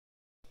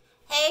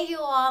Hey you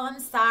all, I'm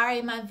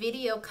sorry my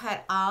video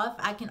cut off.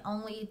 I can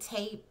only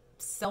tape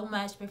so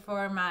much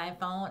before my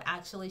phone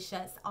actually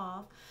shuts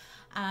off.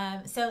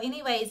 So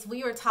anyways,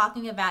 we were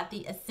talking about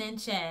the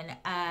ascension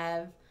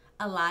of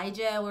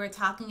Elijah. We were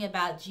talking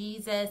about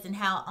Jesus and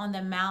how on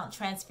the Mount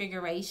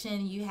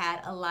Transfiguration you had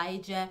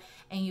Elijah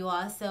and you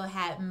also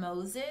had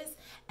Moses.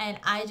 And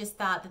I just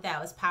thought that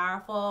that was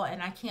powerful,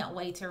 and I can't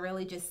wait to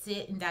really just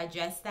sit and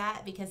digest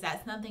that, because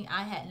that's something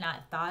I had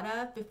not thought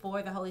of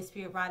before the Holy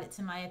Spirit brought it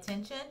to my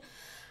attention.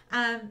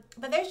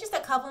 But there's just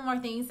a couple more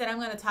things that I'm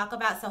going to talk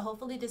about, so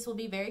hopefully this will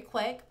be very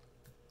quick.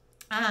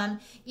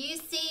 You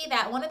see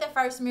that one of the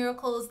first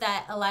miracles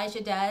that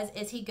Elijah does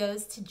is he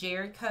goes to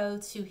Jericho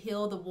to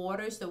heal the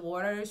waters. The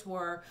waters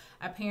were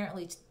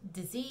apparently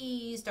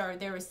diseased, or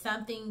there was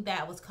something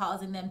that was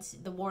causing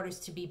the waters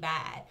to be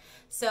bad.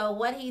 So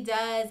what he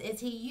does is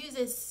he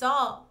uses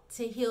salt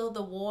to heal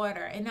the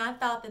water. And I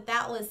thought that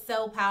that was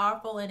so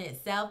powerful in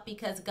itself,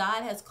 because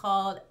God has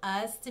called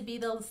us to be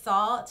the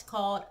salt,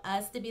 called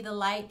us to be the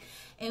light.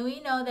 And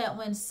we know that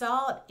when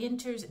salt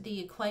enters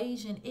the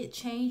equation, it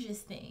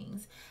changes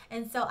things.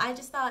 And so I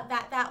just thought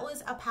that that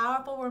was a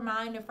powerful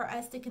reminder for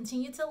us to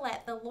continue to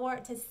let the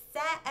Lord to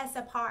set us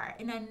apart.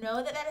 And I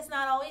know that that is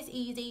not always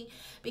easy,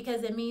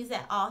 because it means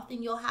that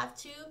often you'll have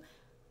to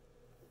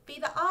be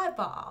the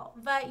oddball,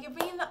 but you're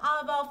being the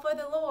oddball for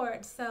the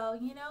Lord. So,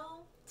 you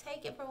know,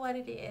 take it for what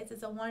it is.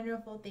 It's a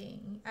wonderful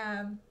thing.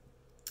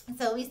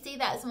 So we see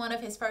that's one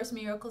of his first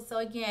miracles. So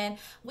again,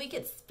 we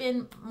could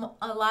spend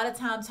a lot of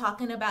time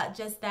talking about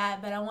just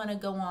that, but I want to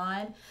go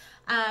on.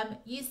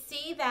 You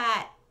see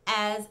that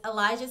as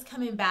Elijah's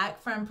coming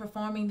back from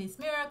performing these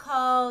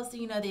miracles,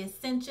 you know, the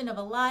ascension of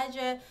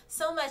Elijah,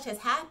 so much has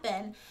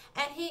happened.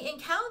 And he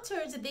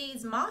encounters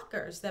these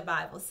mockers, the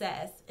Bible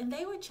says. And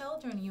they were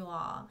children, you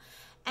all.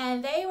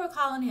 And they were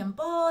calling him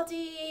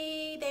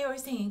Baldy. They were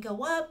saying,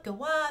 go up,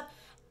 go up.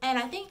 And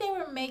I think they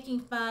were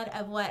making fun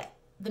of what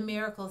the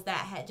miracles that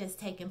had just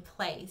taken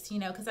place, you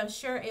know, because I'm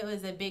sure it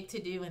was a big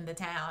to-do in the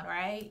town,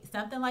 right?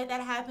 Something like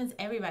that happens,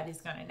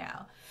 everybody's going to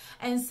know.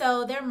 And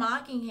so they're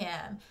mocking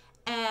him.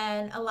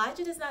 And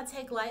Elijah does not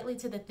take lightly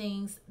to the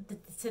things,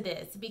 to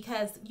this,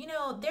 because, you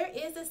know, there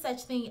is a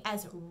such thing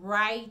as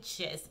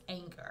righteous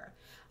anger,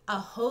 a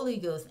Holy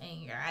Ghost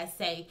anger, I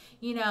say,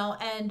 you know,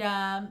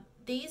 and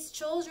these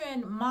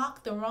children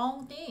mock the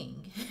wrong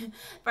thing.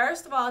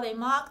 First of all, they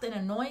mocked an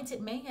anointed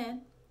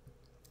man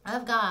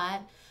of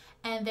God,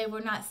 and they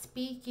were not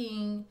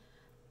speaking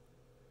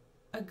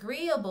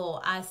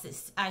agreeable, I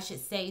should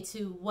say,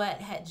 to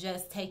what had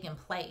just taken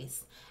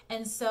place.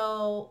 And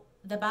so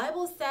the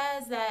Bible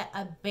says that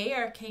a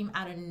bear came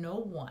out of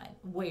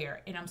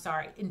nowhere,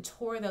 and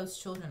tore those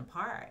children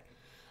apart.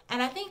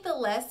 And I think the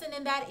lesson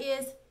in that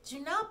is, do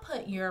not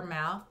put your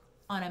mouth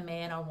on a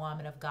man or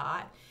woman of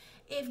God.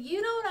 If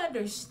you don't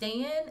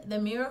understand the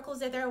miracles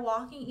that they're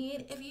walking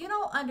in, if you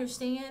don't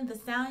understand the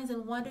signs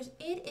and wonders,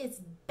 it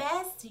is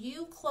best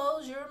you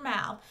close your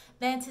mouth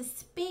than to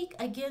speak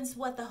against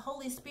what the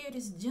Holy Spirit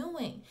is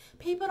doing.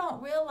 People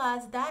don't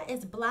realize that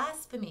is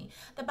blasphemy.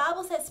 The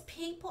Bible says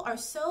people are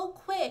so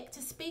quick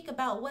to speak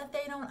about what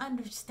they don't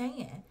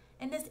understand,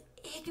 and it's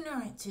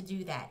ignorant to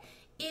do that.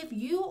 If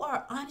you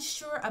are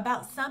unsure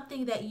about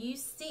something that you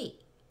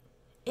see,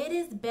 it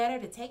is better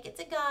to take it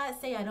to God,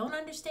 say, I don't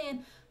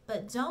understand.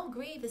 But don't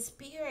grieve the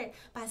Spirit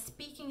by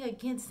speaking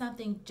against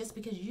something just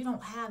because you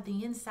don't have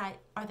the insight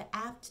or the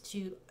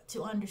aptitude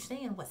to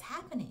understand what's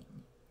happening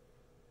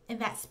in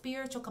that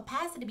spiritual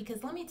capacity.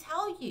 Because let me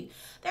tell you,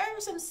 there are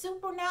some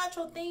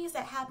supernatural things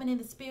that happen in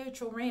the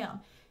spiritual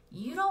realm.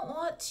 You don't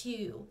want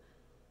to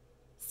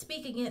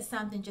speak against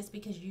something just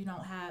because you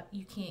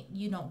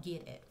don't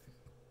get it.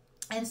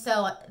 And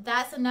so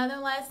that's another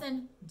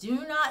lesson.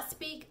 Do not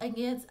speak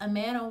against a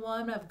man or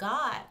woman of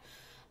God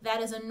that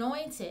is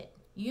anointed.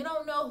 You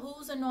don't know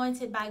who's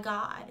anointed by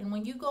God. And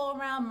when you go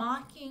around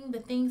mocking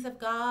the things of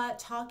God,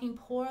 talking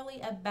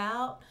poorly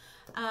about,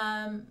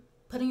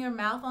 putting your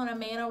mouth on a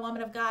man or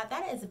woman of God,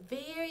 that is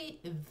very,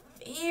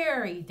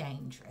 very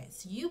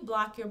dangerous. You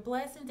block your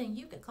blessings, and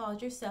you could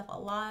cause yourself a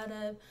lot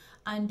of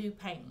undue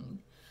pain.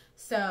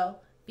 So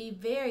be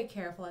very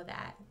careful of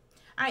that.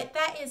 All right,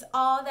 that is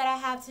all that I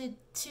have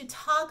to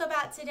talk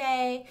about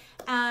today.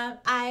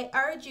 I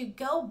urge you,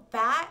 go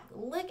back,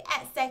 look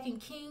at 2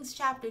 Kings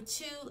chapter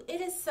 2.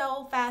 It is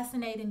so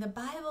fascinating. The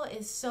Bible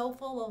is so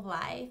full of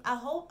life. I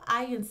hope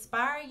I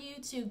inspire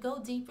you to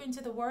go deeper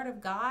into the Word of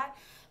God,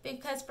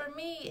 because for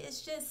me,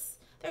 it's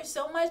just, there's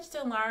so much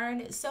to learn.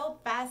 It's so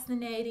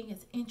fascinating.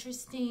 It's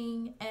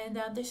interesting. And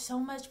there's so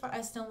much for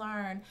us to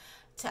learn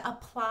to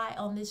apply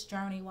on this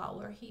journey while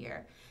we're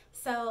here.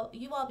 So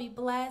you all be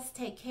blessed.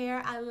 Take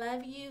care. I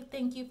love you.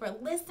 Thank you for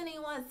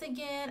listening once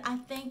again. I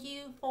thank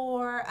you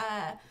for,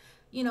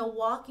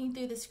 walking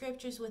through the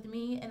scriptures with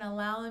me and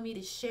allowing me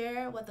to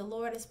share what the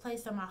Lord has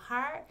placed on my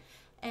heart.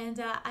 And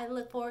I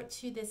look forward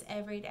to this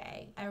every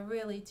day. I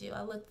really do.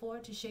 I look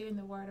forward to sharing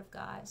the Word of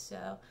God.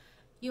 So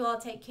you all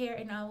take care,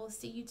 and I will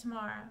see you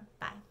tomorrow.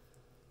 Bye.